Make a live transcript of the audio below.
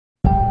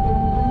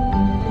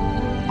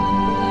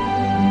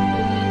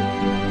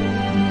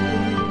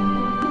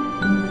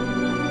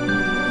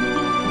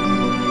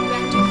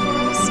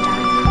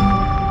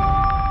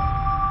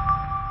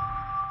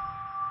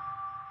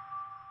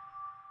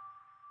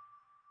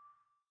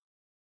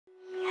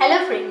Hello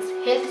friends,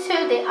 health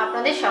সেলতে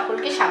আপনাদের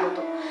সকলকে স্বাগত।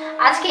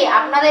 আজকে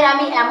আপনাদের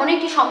আমি এমন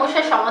একটি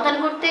সমস্যার সমাধান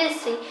করতে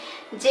এসেছি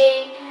যে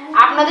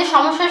আপনাদের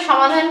সমস্যার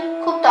সমাধান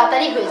খুব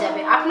তাড়াতাড়ি হয়ে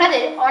যাবে।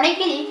 আপনাদের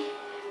অনেকেরই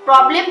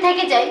প্রবলেম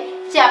থেকে যায়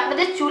যে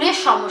আপনাদের চুলের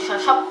সমস্যা,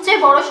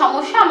 সবচেয়ে বড়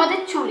সমস্যা আমাদের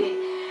চুলের।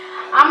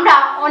 আমরা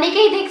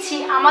অনেকেই দেখছি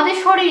আমাদের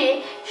শরীরে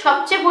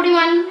সবচেয়ে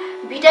পরিমাণ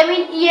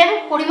ভিটামিন ই এর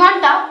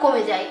পরিমাণটা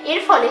কমে যায়। এর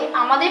ফলে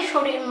আমাদের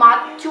শরীর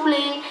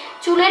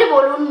চুলের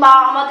বলুন বা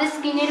আমাদের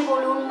স্কিনের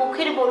বলুন,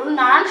 মুখের বলুন,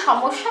 নানান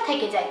সমস্যা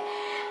থেকে যায়।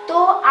 তো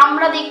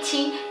আমরা দেখছি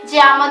যে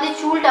আমাদের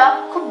চুলটা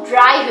খুব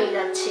ড্রাই হয়ে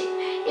যাচ্ছে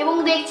এবং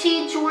দেখছি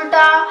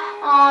চুলটা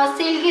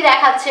সিল্কি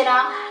দেখাচ্ছে না।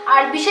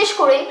 আর বিশেষ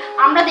করে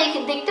আমরা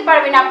দেখতে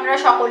পারবেন আপনারা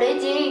সকলে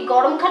যে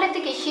গরমকালে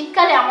থেকে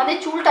শীতকালে আমাদের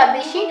চুলটা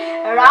বেশি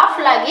রাফ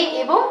লাগে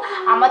এবং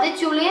আমাদের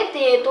চুলে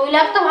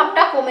তৈলাক্ত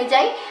ভাবটা কমে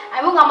যায়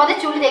এবং আমাদের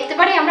চুলে দেখতে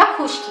পারি আমরা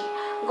খুশকি।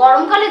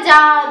 গরমকালে যা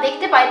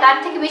দেখতে পাই তার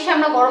থেকে বেশি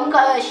আমরা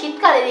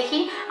শীতকালে দেখি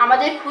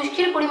আমাদের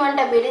খুশকির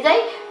পরিমাণটা বেড়ে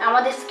যায়,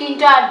 আমাদের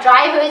স্কিনটা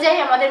ড্রাই হয়ে যায়,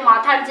 আমাদের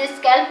মাথার যে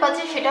স্ক্যাল্প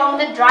আছে সেটাও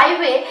আমাদের ড্রাই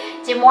হয়ে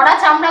যে মরা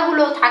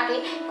চামড়াগুলো থাকে,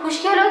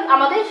 খুশকি হলো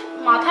আমাদের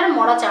মাথার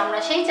মরা চামড়া,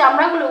 সেই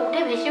চামড়াগুলো উঠে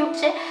ভেসে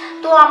উঠছে।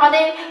 তো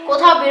আমাদের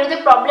কোথাও বেরোতে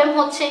প্রবলেম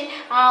হচ্ছে,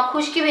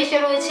 খুশকি ভেসে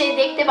রয়েছে,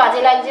 দেখতে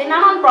বাজে লাগছে,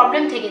 নানান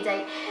প্রবলেম থেকে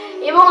যায়।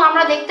 এবং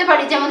আমরা দেখতে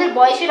পারি যে আমাদের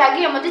বয়সের আগে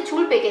আমাদের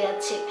চুল পেকে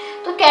যাচ্ছে।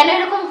 তো কেন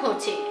এরকম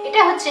হচ্ছে?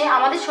 এটা হচ্ছে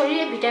আমাদের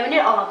শরীরে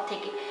ভিটামিনের অভাব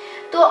থেকে।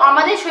 তো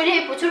আমাদের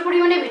শরীরে প্রচুর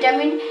পরিমাণে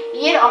ভিটামিন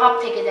ই এর অভাব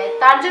থেকে যায়।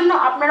 তার জন্য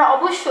আপনারা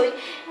অবশ্যই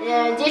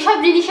যেসব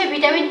জিনিসে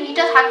ভিটামিন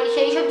ইটা থাকে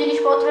সেই সব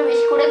জিনিসপত্র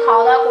বেশি করে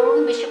খাওয়া দাওয়া করুন,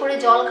 বেশি করে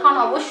জল খান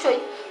অবশ্যই।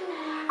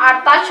 আর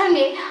তার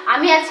সঙ্গে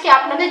আমি আজকে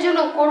আপনাদের জন্য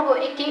করব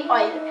একটি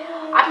অয়েল।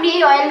 আপনি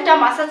এই অয়েলটা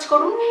মাসাজ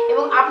করুন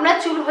এবং আপনার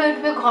চুল হয়ে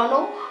উঠবে ঘন,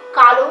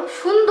 কালো,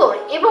 সুন্দর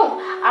এবং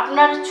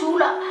আপনার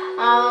চুল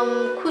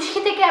খুশকি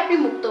থেকে আপনি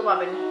মুক্ত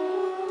পাবেন।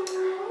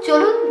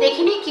 চলুন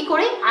দেখে নিই কী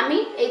করে আমি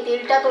এই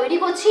তেলটা তৈরি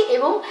করছি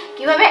এবং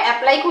কিভাবে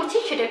অ্যাপ্লাই করছি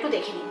সেটা একটু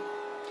দেখে নিন।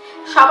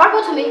 সবার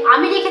প্রথমে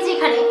আমি রেখেছি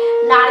এখানে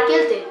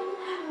নারকেল তেল।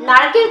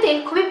 নারকেল তেল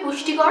খুবই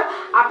পুষ্টিকর।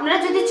 আপনারা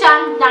যদি চান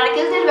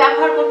নারকেল তেল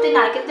ব্যবহার করতে,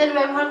 নারকেল তেল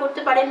ব্যবহার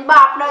করতে পারেন, বা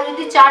আপনারা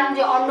যদি চান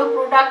যে অন্য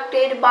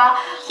প্রোডাক্টের বা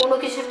কোনো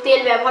কিছুর তেল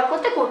ব্যবহার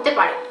করতে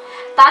পারেন।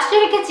 তার সাথে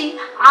রেখেছি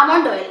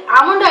আমন্ড অয়েল।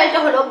 আমন্ড অয়েলটা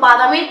হলো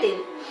বাদামের তেল।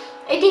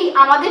 এটি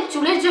আমাদের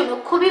চুলের জন্য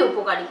খুবই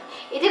উপকারী।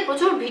 এতে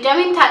প্রচুর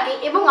ভিটামিন থাকে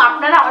এবং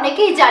আপনারা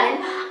অনেকেই জানেন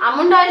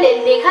আমন্ড অয়েলে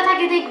লেখা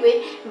থাকে, দেখবে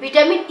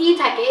ভিটামিন ই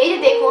থাকে। এই যে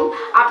দেখুন,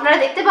 আপনারা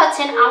দেখতে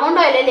পাচ্ছেন আমন্ড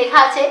অয়েলে লেখা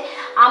আছে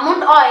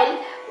almond oil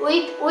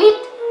with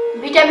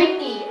vitamin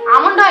E.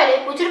 Almond অয়েলে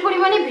প্রচুর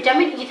পরিমাণে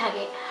ভিটামিন ই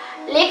থাকে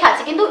লেখা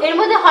আছে, কিন্তু এর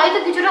মধ্যে হয়তো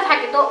কিছুটা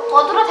থাকে, তো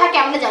কতটা থাকে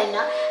আমরা জানি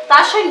না।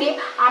 তার সঙ্গে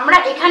আমরা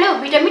এখানেও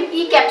ভিটামিন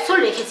ই ক্যাপসুল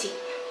রেখেছি।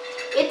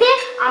 এতে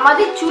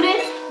আমাদের চুলের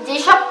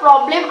যেসব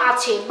প্রবলেম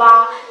আছে বা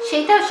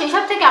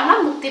সেসব থেকে আমরা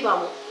মুক্তি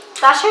পাবো।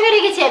 তার সঙ্গে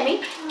রেখেছি আমি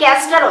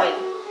ক্যাস্টর অয়েল।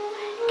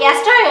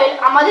 ক্যাস্টর অয়েল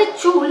আমাদের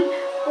চুল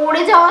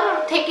পড়ে যাওয়ার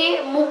থেকে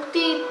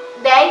মুক্তি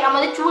দেয়,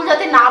 আমাদের চুল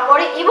যাতে না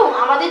পড়ে এবং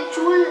আমাদের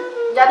চুল,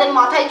 যাদের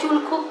মাথায় চুল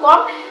খুব কম,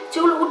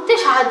 চুল উঠতে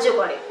সাহায্য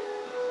করে।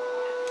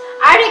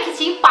 আর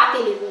রেখেছি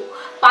পাতিলেবু।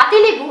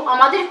 পাতিলেবু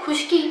আমাদের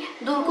খুশকি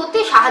দূর করতে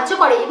সাহায্য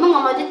করে এবং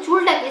আমাদের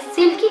চুলটাকে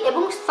সিল্কি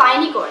এবং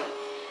শাইনি করে।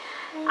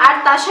 আর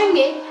তার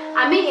সঙ্গে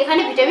আমি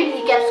এখানে ভিটামিন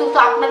ই ক্যাপসুল, তো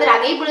আপনাদের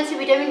আগেই বলেছি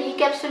ভিটামিন ই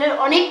ক্যাপসুলের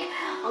অনেক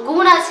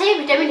গুণ আছে।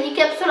 ভিটামিন ই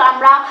ক্যাপসুল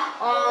আমরা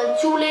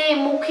চুলে,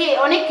 মুখে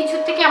অনেক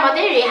কিছুর থেকে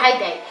আমাদের রেহাই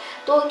দেয়।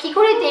 তো কি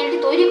করে তেলটি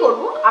তৈরি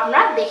করব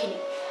আপনারা দেখে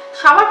নিন।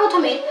 সবার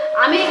প্রথমে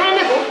আমি এখানে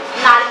নেব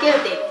নারকেল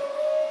তেল।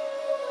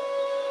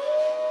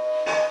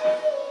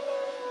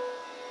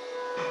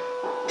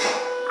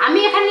 আমি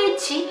এখানে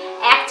নিচ্ছি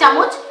 1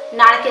 চামচ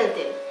নারকেল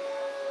তেল।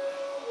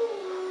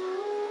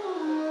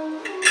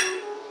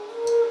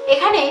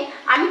 এখানে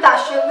আমি তার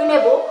সঙ্গে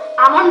নেব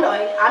আমন্ড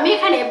অয়েল। আমি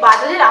এখানে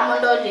বাজারের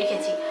আমন্ড অয়েল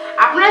রেখেছি,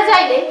 আপনারা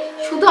চাইলে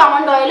শুধু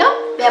আমন্ড অয়েলও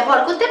ব্যবহার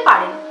করতে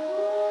পারেন।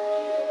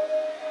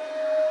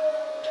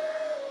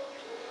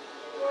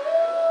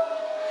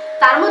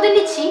 তার মধ্যে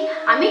নিচ্ছি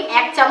আমি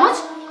 1 চামচ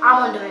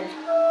আমন্ড অয়েল।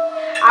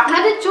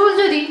 আপনাদের চুল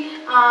যদি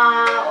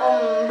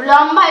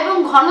লম্বা এবং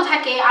ঘন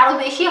থাকে, আরও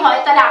বেশি হয়,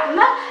 তাহলে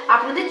আপনারা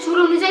আপনাদের চুল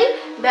অনুযায়ী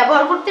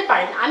ব্যবহার করতে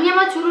পারেন। আমি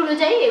আমার চুল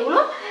অনুযায়ী এগুলো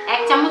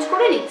 1 চামচ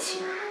করে নিচ্ছি।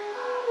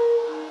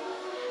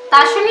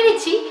 তার সঙ্গে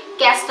নিচ্ছি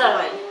ক্যাস্টর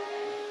অয়েল।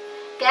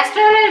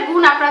 ক্যাস্টর অয়েলের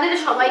গুণ আপনাদের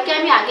সবাইকে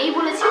আমি আগেই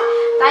বলেছি,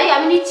 তাই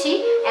আমি নিচ্ছি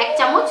 1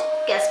 চামচ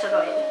ক্যাস্টর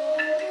অয়েল।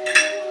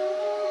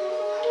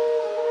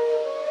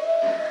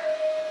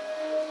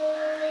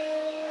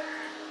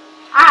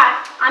 আর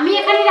আমি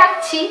এখানে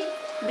রাখছি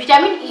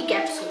ভিটামিন ই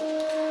ক্যাপসুল।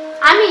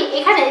 আমি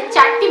এখানে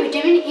 4টি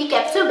ভিটামিন ই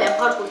ক্যাপসুল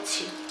ব্যবহার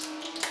করছি।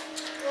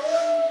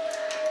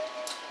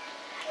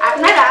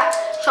 আপনারা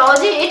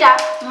সহজে এটা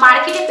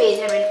মার্কেটে পেয়ে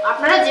যাবেন।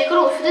 আপনারা যে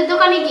কোনো ওষুধের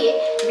দোকানে গিয়ে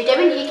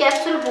ভিটামিন ই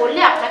ক্যাপসুল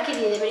বললে আপনাকে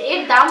দিয়ে দেবেন।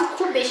 এর দাম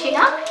খুব বেশি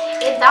না,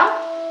 এর দাম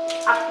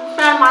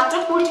আপনার মাত্র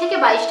 20 থেকে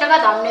 22 টাকা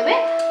দাম নেবে।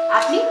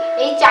 আপনি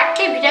এই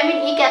 4টে ভিটামিন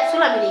ই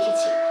ক্যাপসুল আমি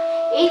রেখেছি,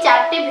 এই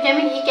 4টে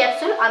ভিটামিন ই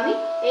ক্যাপসুল আমি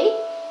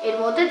এর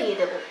মধ্যে দিয়ে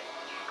দেব।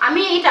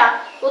 আমি এটা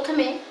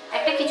প্রথমে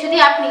একটা কিছু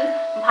দিয়ে আপনি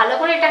ভালো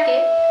করে এটাকে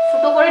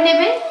ফুটো করে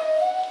নেবেন।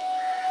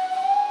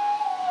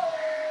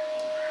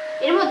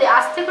 এর মধ্যে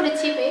আস্তে করে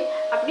চিপে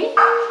আপনি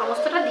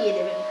সমস্তটা দিয়ে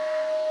দেবেন।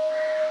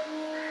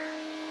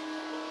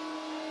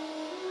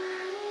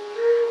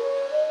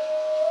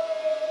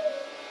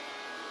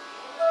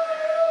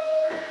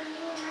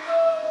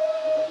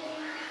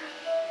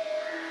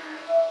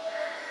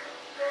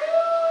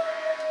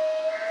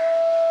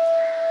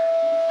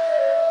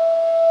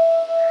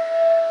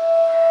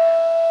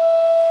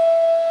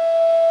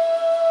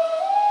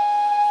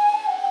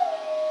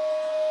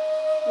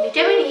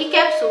 ভিটামিন ই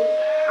ক্যাপসুল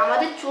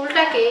আমাদের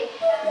চুলটাকে,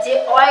 যে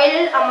অয়েল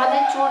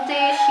আমাদের চুলতে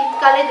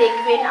শীতকালে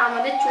দেখবেন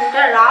আমাদের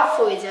চুলটা রাফ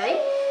হয়ে যায়,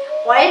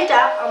 অয়েলটা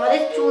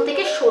আমাদের চুল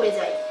থেকে সরে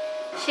যায়,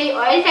 সেই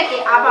অয়েলটাকে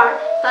আবার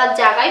তার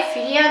জায়গায়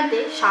ফিরিয়ে আনতে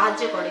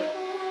সাহায্য করে।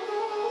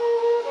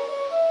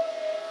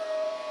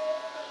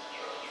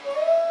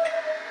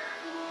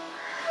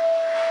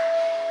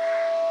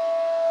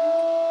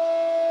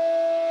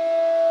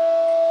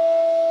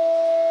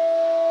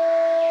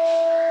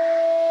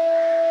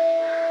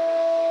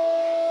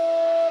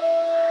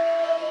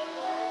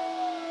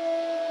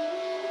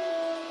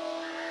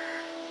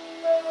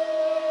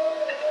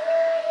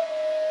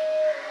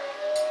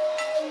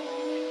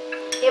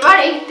 এবার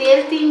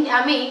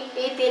আমি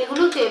এই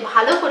তেলগুলোকে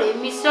ভালো করে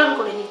মিশ্রণ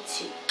করে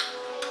নিচ্ছি।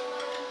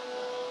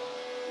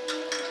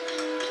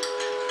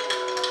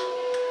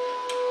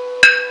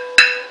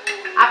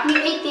 আপনি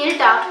এই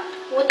তেলটা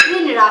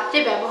প্রতিদিন রাত্রে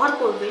ব্যবহার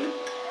করবেন।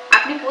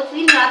 আপনি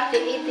প্রতিদিন রাত্রে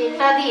এই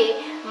তেলটা দিয়ে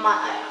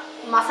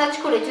মাসাজ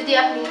করে যদি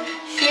আপনি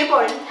শুয়ে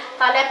পড়েন,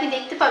 তাহলে আপনি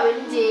দেখতে পাবেন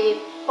যে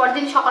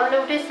পরদিন সকালে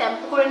উঠে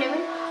শ্যাম্পু করে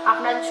নেবেন,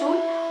 আপনার চুল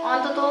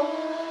অন্তত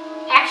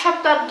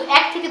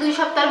 1 থেকে 2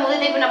 সপ্তাহের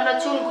মধ্যে দেখবেন আপনার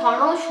চুল ঘন,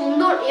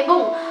 সুন্দর এবং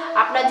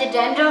আপনার যে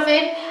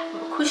ড্যান্ড্রফের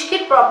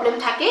খুশকির প্রবলেম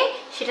থাকে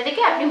সেটা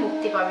থেকে আপনি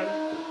মুক্তি পাবেন।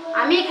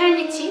 আমি এখানে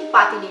নিচ্ছি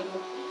পাতিলেবু।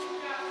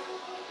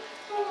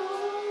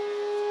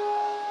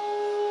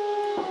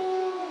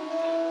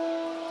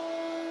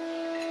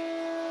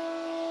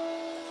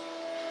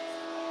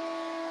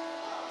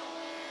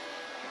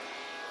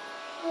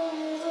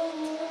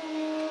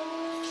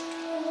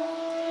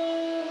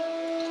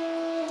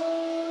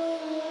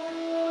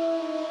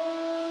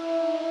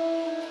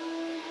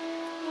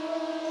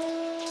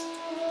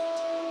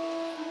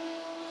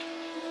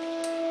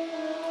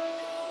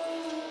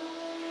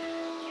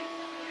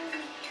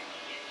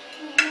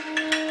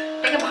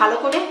 ভালো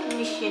করে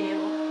মিশিয়ে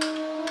নেব।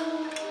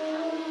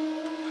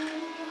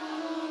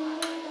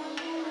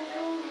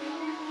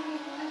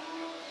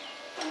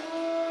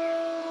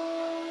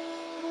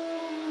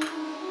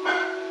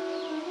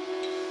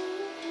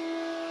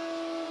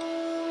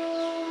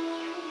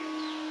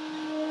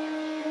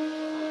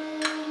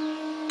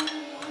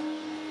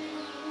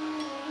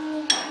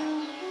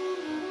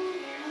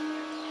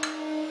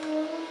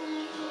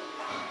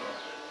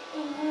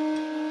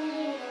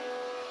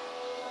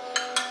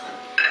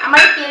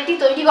 আমার তেলটি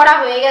তৈরি করা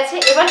হয়ে গেছে।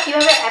 এবার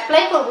কিভাবে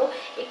অ্যাপ্লাই করব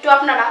একটু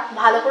আপনারা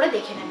ভালো করে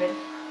দেখে নেবেন।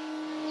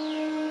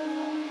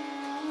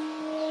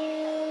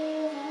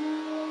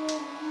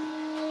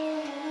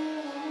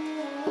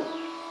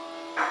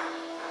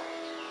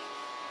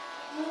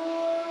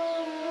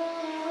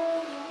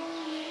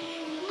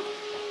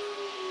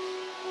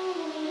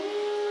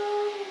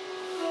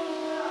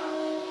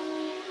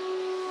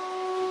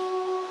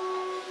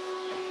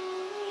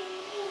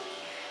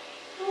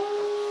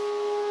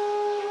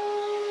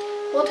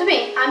 প্রথমে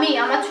আমি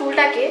আমার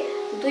চুলটাকে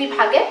 2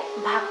 ভাগে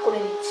ভাগ করে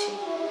নিচ্ছি।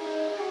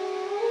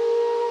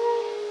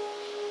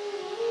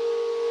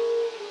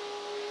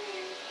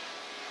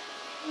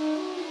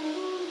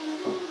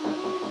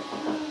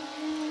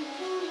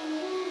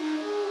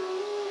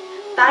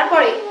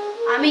 তারপরে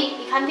আমি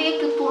এখান থেকে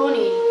একটু তুলো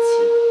নিয়ে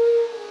নিচ্ছি।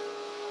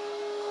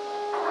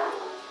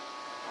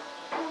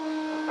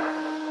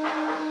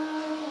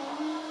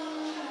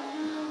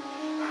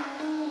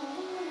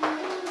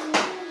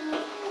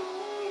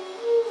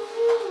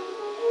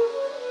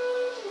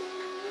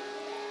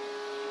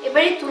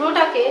 এবার এই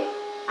তুলোটাকে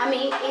আমি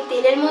এই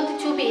তেলের মধ্যে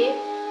চুবিয়ে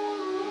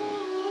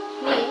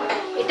নিয়ে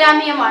এটা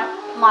আমি আমার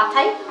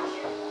মাথায়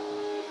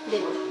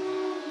দেব।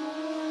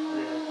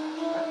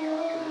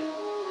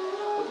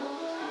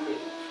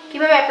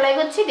 কিভাবে অ্যাপ্লাই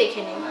করছি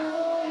দেখে নিন।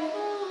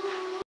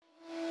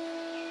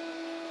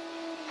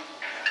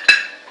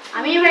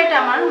 আমি এবার এটা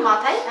আমার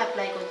মাথায়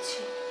অ্যাপ্লাই করছি।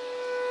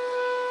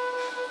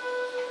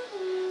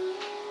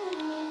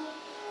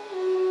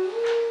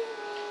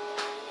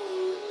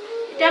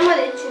 এটা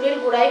আমাদের চুলের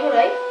গোড়ায়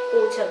গোড়ায়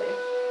পৌঁছাবে।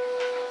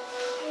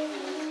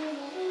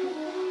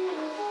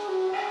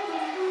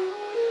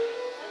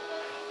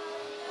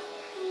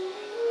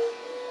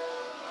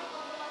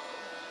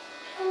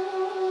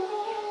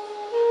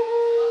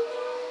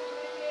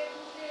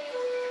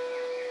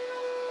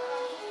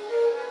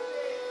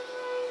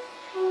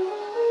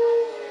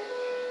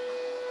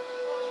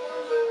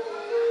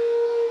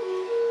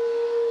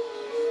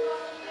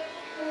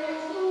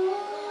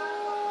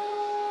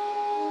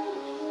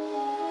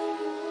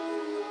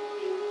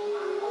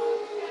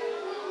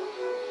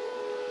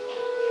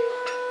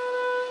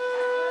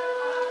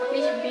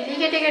 বিলি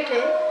কেটে কেটে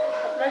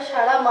আপনার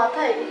সারা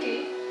মাথায় এটি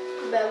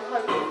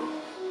ব্যবহার করুন।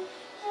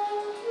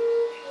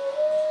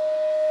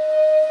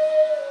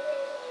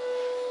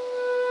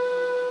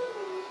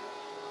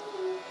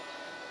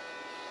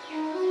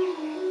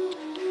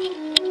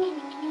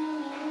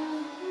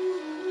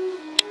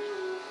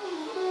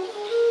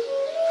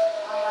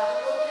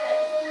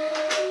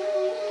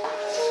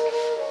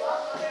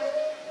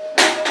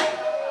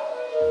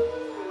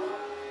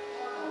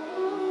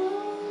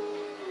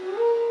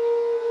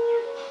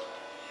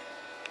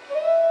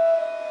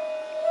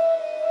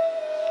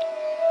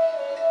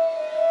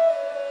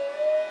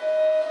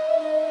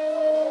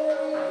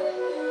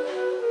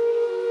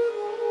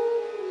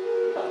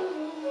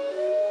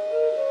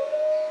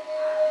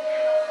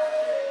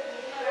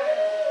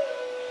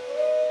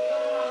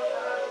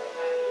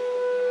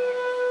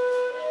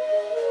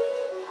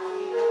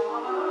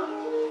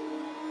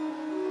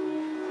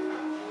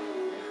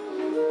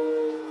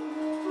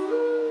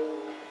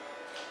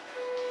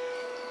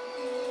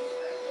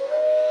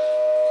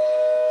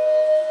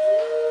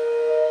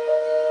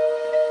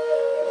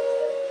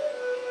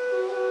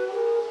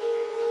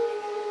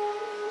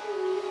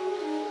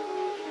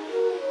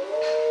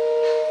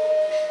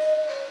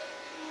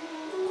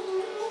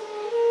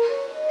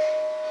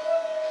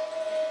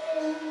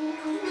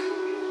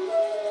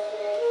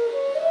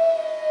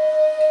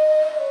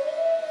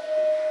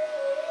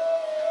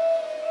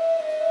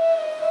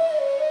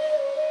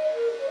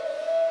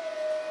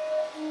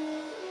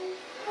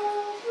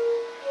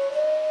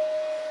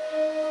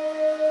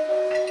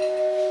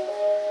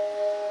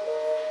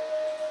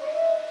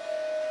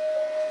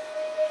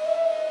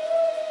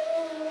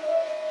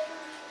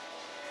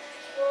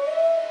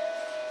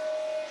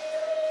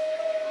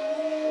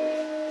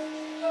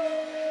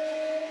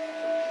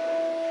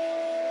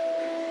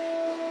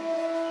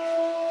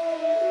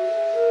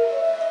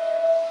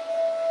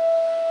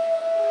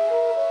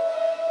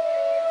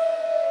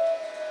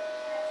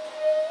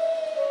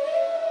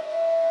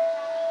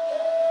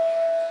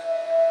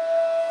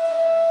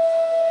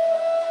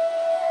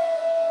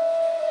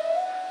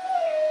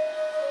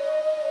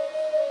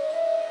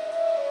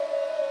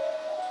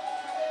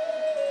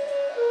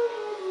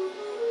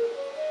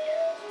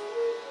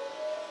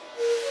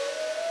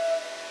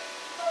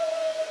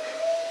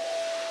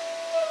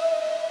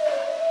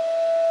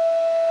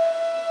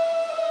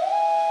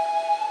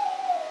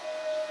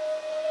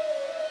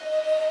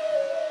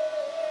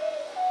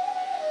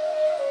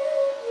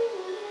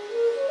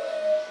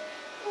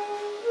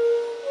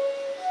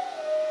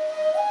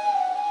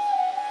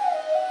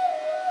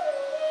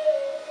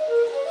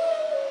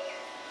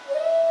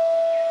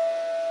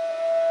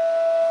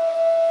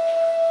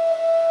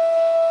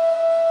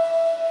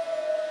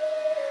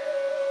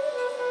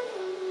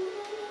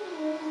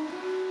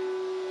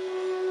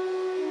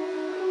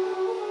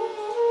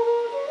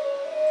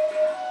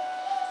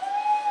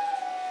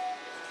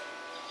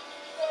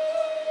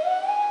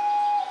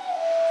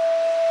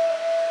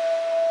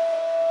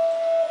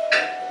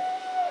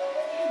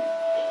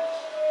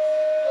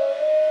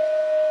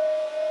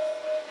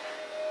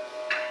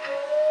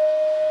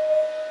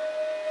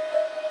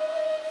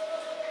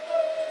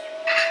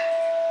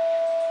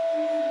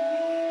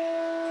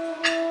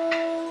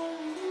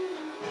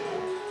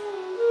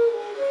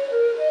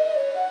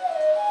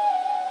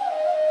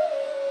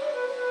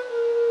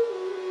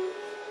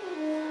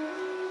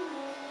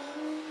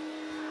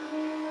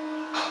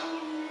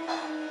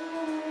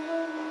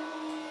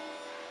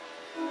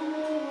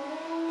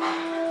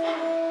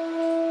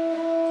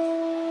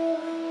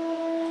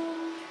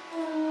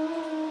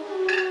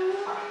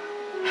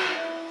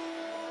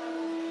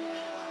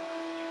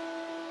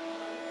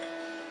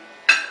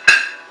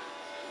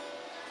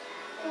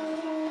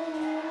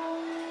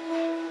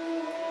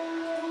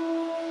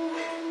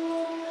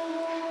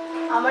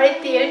 আমার এই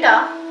তেলটা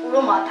পুরো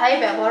মাথায়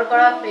ব্যবহার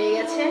করা হয়ে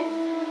গেছে।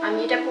 আমি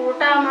এটা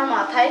পুরোটা আমার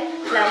মাথায়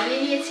লাগিয়ে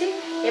নিয়েছি।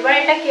 এবার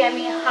এটাকে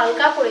আমি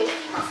হালকা করে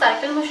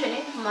সার্কেল মোশনে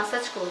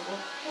মাসাজ করব।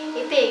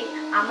 এতে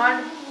আমার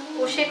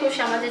কোষে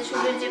কোষে আমাদের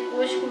চুলের যে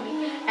কোষগুলি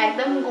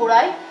একদম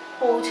গোড়ায়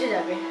পৌঁছে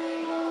যাবে।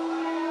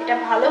 এটা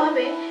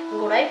ভালোভাবে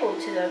গোড়ায়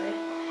পৌঁছে যাবে।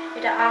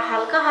 এটা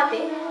হালকা হাতে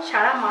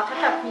সারা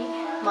মাথাটা আপনি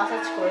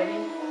মাসাজ করে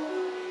নিন।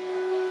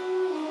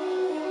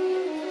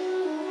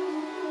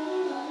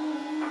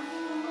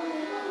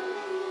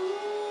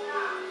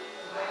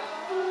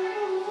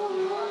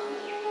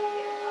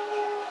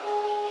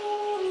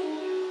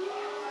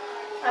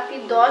 আপনি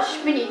 10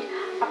 মিনিট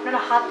আপনার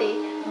হাতে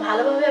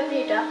ভালোভাবে আপনি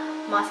এটা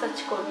মাসাজ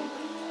করুন।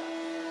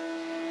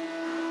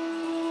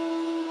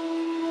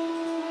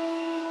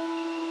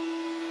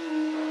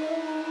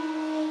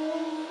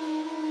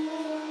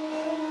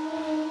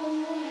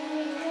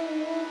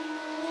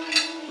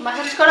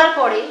 মাসাজ করার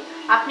পরে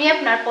আপনি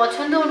আপনার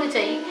পছন্দ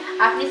অনুযায়ী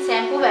আপনি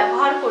শ্যাম্পু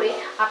ব্যবহার করে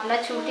আপনার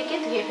চুলটিকে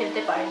ধুয়ে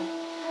ফেলতে পারেন।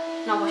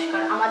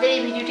 নমস্কার। আমাদের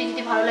এই ভিডিওটি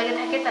যদি ভালো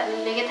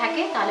লেগে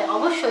থাকে তাহলে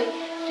অবশ্যই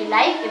একটি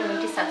লাইক এবং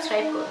একটি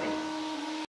সাবস্ক্রাইব করবেন।